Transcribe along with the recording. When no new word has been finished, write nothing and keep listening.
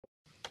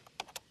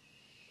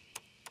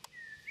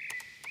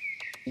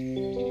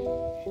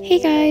Hey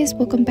guys,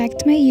 welcome back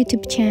to my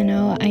YouTube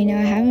channel. I know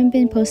I haven't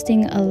been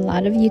posting a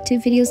lot of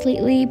YouTube videos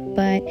lately,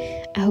 but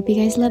I hope you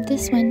guys love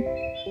this one.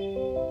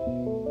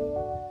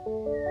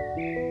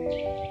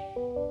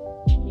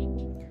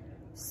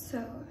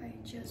 So I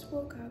just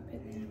woke up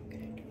and then I'm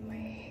gonna do my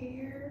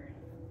hair.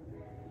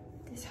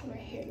 This is how my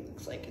hair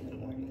looks like in the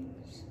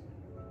mornings.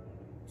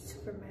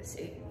 Super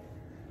messy.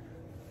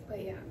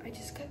 But yeah, I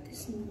just got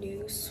this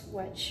new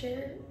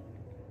sweatshirt.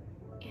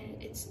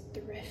 And it's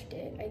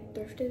thrifted. I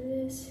thrifted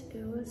this.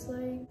 It was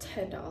like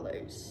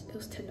 $10. It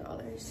was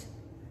 $10.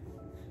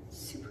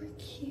 Super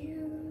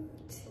cute.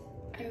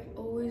 I've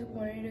always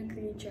wanted a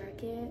green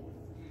jacket.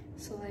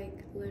 So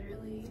like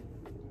literally,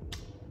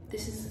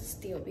 this is a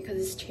steal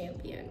because it's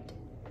championed.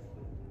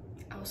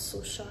 I was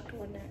so shocked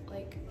when it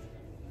like,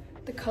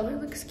 the color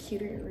looks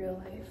cuter in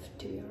real life,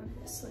 to be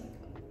honest. Like,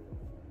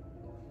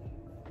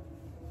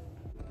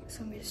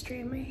 so I'm gonna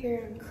straighten my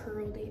hair and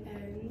curl the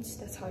ends.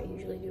 That's how I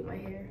usually do my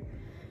hair.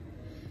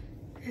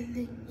 And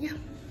then, yeah.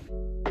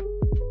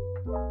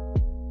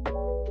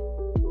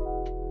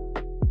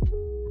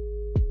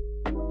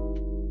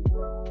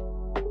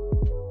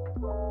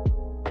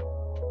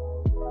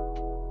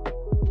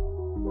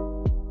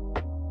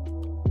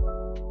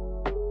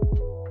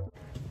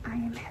 I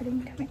am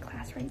heading to my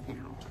class right now.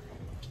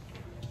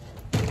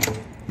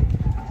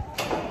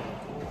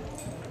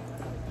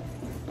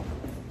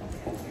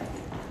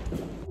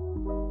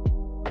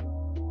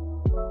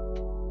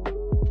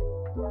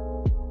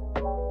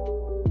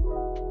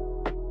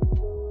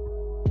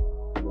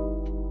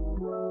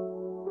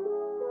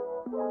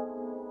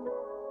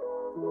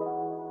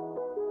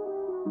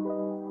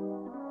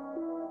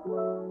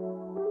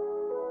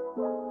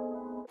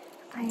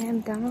 I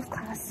am done with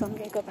class, so I'm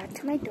gonna go back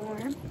to my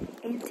dorm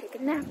and take a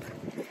nap.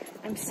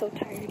 I'm so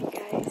tired, you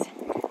guys.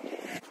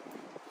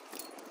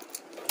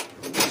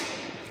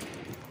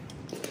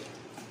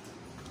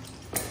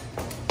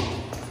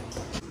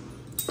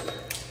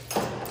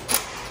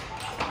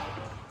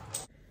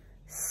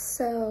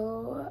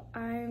 So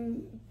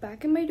I'm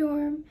back in my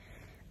dorm.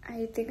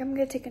 I think I'm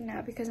gonna take a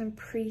nap because I'm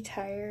pretty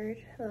tired.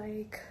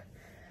 Like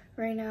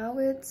right now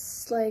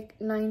it's like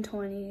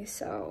 9:20,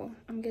 so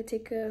I'm gonna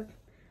take a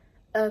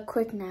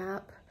quick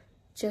nap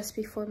just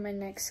before my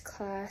next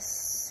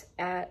class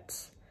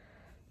at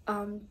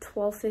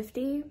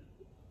 12:50.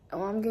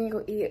 Oh, I'm gonna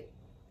go eat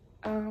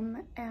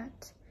I'm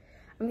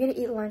gonna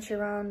eat lunch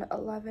around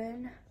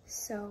 11.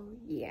 So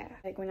yeah,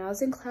 like when I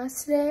was in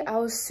class today, I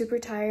was super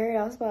tired.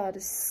 I was about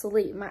to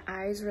sleep. My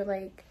eyes were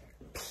like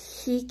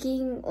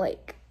peeking,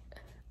 like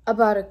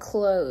about to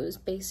close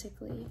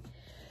basically.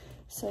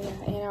 So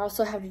yeah, and I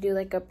also have to do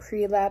like a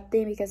pre-lab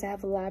thing because I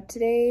have a lab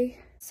today.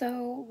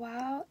 So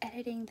while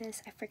editing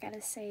this, I forgot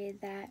to say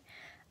that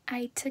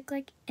I took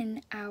like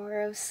an hour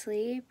of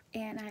sleep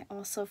and I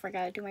also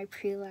forgot to do my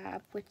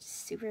pre-lab, which is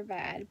super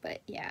bad,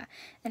 but yeah.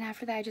 And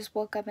after that, I just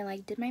woke up and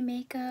like did my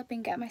makeup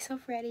and got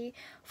myself ready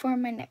for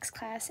my next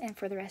class and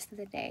for the rest of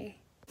the day.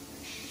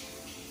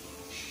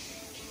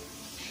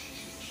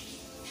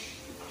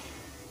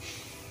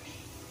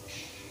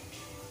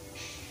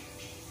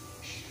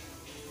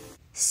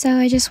 So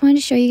I just wanted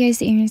to show you guys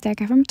the earrings that I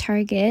got from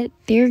Target.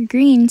 They're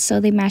green, so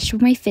they matched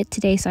with my fit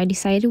today, so I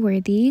decided to wear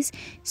these.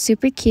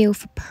 Super cute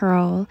with a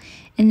pearl.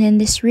 And then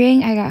this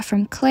ring I got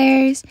from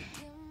Claire's,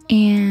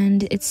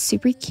 and it's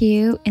super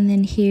cute. And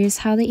then here's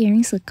how the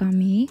earrings look on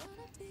me.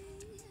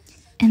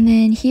 And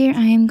then here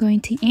I am going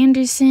to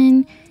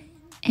Anderson,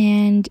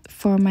 and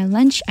for my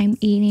lunch I'm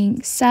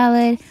eating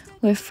salad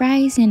with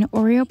fries and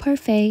Oreo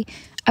parfait.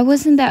 I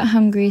wasn't that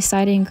hungry, so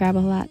I didn't grab a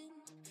lot.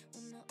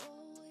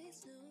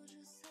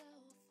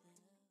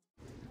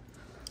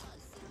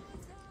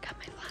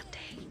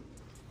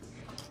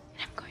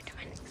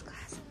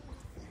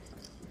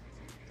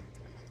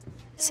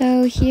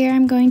 So here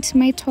I'm going to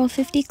my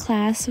 12:50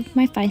 class with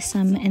my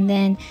FISM, and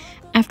then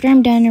after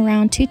I'm done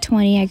around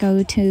 2:20, I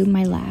go to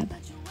my lab.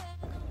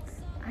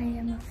 I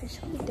am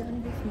officially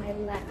done with my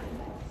lab,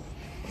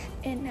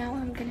 and now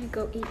I'm gonna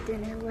go eat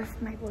dinner with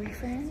my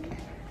boyfriend.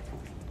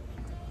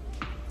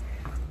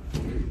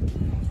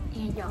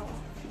 And y'all,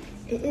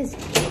 it is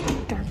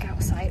dark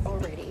outside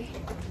already.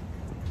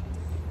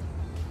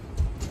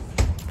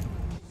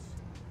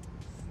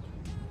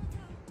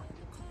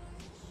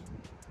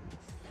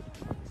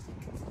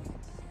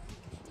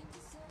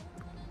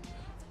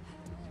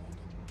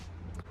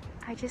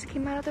 I just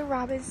came out of the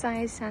Robins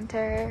Science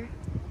Center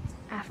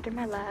after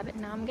my lab,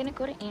 and now I'm gonna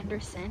go to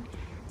Anderson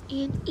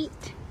and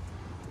eat.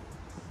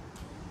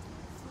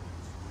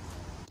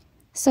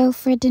 So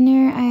for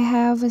dinner, I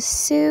have a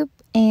soup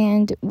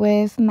and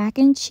with mac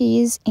and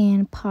cheese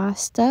and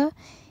pasta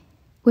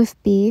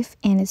with beef,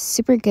 and it's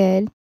super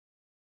good.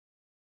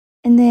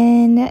 And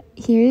then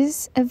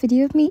here's a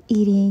video of me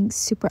eating.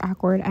 Super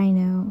awkward, I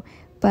know,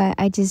 but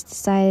I just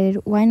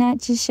decided why not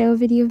just show a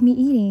video of me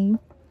eating.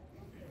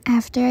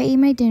 After I eat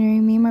my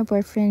dinner, me and my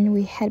boyfriend,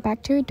 we head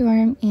back to our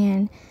dorm,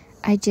 and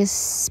I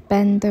just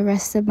spend the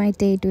rest of my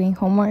day doing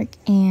homework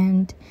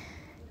and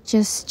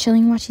just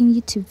chilling watching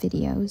YouTube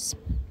videos.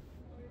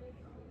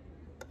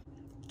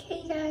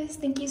 Okay guys, guys,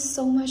 thank you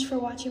so much for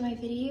watching my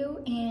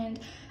video, and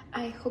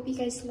I hope you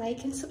guys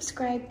like and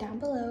subscribe down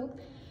below,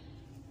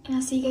 and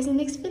I'll see you guys in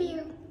the next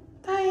video.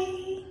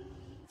 Bye.